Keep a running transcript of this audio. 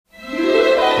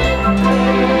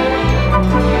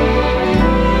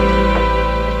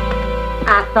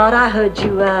thought I heard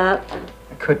you up.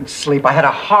 I couldn't sleep. I had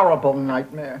a horrible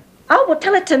nightmare. Oh, well,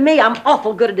 tell it to me. I'm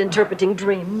awful good at interpreting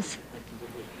dreams.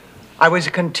 I was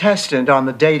a contestant on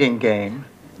the dating game,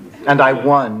 and I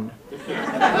won.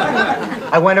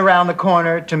 I went around the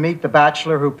corner to meet the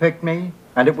bachelor who picked me,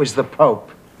 and it was the Pope.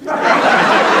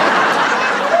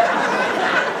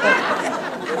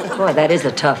 Boy, that is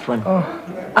a tough one.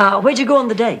 Oh. Where'd you go on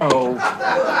the date? Oh,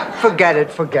 forget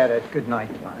it. Good night,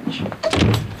 Blanche.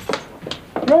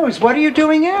 Rose, what are you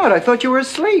doing out? I thought you were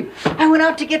asleep. I went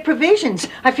out to get provisions.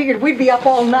 I figured we'd be up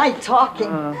all night talking.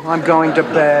 I'm going to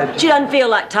bed. She doesn't feel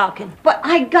like talking. But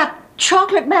I got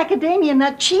chocolate macadamia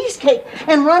nut cheesecake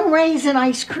and rum raisin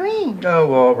ice cream.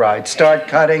 Oh, all right. Start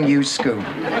cutting, you scoop.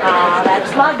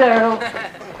 That's my girl.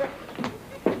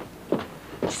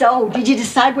 So, did you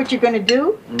decide what you're going to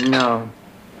do? No.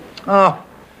 Oh,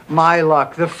 my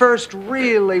luck. The first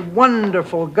really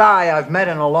wonderful guy I've met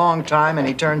in a long time, and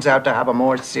he turns out to have a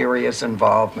more serious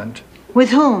involvement. With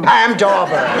whom? Pam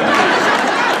Dauber.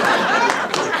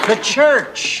 The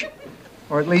church.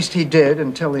 Or at least he did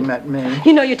until he met me.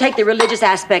 You know, you take the religious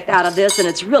aspect out of this, and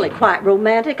it's really quite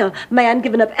romantic. A man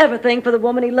giving up everything for the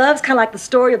woman he loves, kind of like the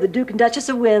story of the Duke and Duchess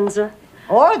of Windsor.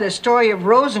 Or the story of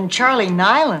Rose and Charlie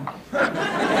Nyland.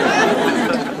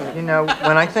 You know,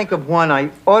 when I think of one,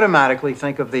 I automatically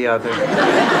think of the other.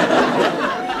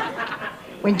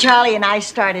 When Charlie and I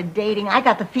started dating, I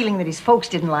got the feeling that his folks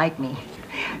didn't like me.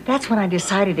 That's when I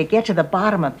decided to get to the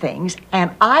bottom of things,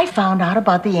 and I found out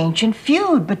about the ancient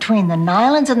feud between the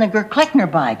Nylands and the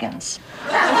Gerklechnerbeigans.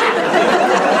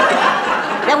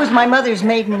 That was my mother's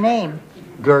maiden name.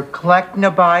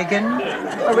 Gerklechnerbeigen?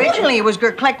 Originally, it was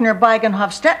Gerklechnerbeigen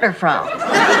Hofstetlerfrau.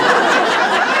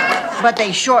 But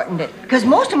they shortened it, because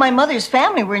most of my mother's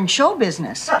family were in show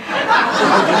business.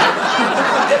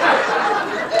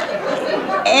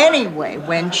 Anyway,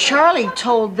 when Charlie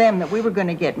told them that we were going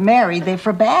to get married, they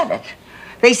forbade it.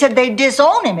 They said they'd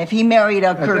disown him if he married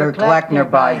a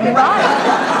Gerklechnerbeigen.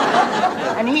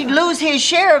 Right. And he'd lose his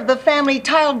share of the family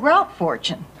tile grout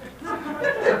fortune. He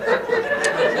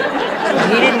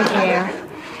didn't care.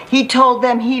 He told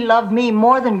them he loved me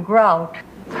more than grout.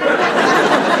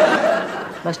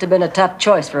 Must have been a tough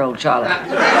choice for old Charlie. I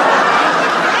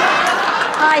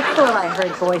thought I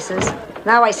heard voices.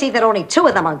 Now I see that only 2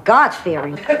 of them are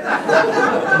God-fearing.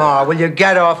 Ma, will you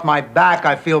get off my back?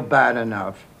 I feel bad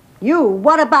enough. You,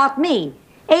 what about me?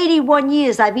 81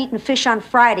 years I've eaten fish on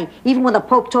Friday, even when the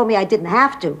Pope told me I didn't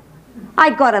have to. I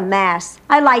go to Mass,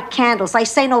 I light candles, I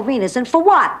say novenas, and for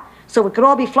what? So it could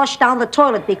all be flushed down the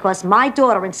toilet because my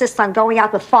daughter insists on going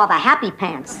out with Father Happy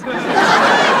Pants.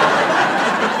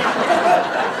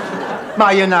 Ma,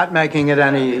 you're not making it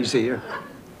any easier.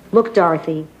 Look,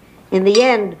 Dorothy, in the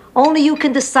end, only you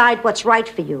can decide what's right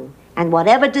for you. And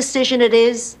whatever decision it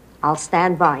is, I'll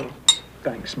stand by it.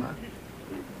 Thanks, Ma.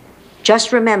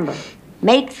 Just remember,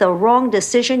 make the wrong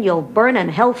decision, you'll burn in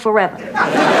hell forever.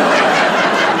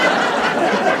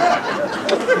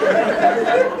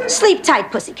 Sleep tight,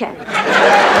 pussycat.